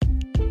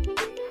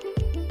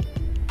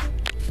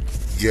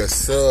Yes,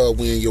 sir.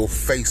 We in your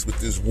face with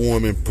this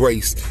warm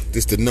embrace.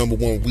 This the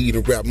 #1 weed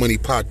and rap money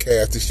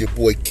podcast. This your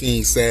boy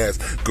King Sass,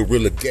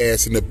 Gorilla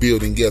Gas in the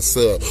building. Yes,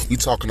 sir. We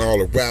talking to all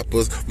the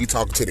rappers. We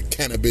talking to the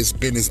cannabis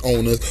business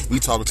owners. We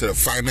talking to the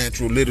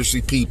financial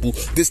literacy people.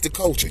 This the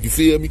culture. You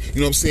feel me?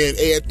 You know what I'm saying?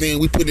 Everything,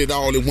 we put it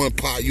all in one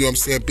pot. You know what I'm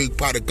saying? Big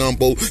pot of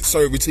gumbo.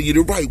 Serve it to you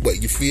the right way.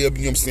 You feel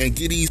me? You know what I'm saying?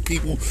 Give these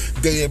people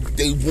they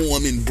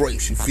warm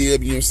embrace. You feel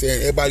me? You know what I'm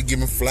saying? Everybody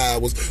giving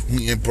flowers.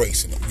 We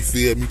embracing them. You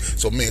feel me?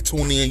 So, man,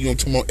 tune in. You know,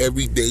 tomorrow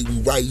every day.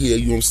 We right here.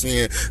 You know what I'm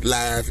saying?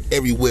 Live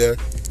everywhere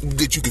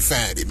that you can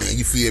find it, man.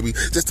 You feel me?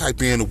 Just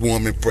type in the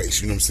warm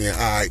embrace. You know what I'm saying? All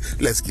right,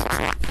 let's get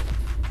it.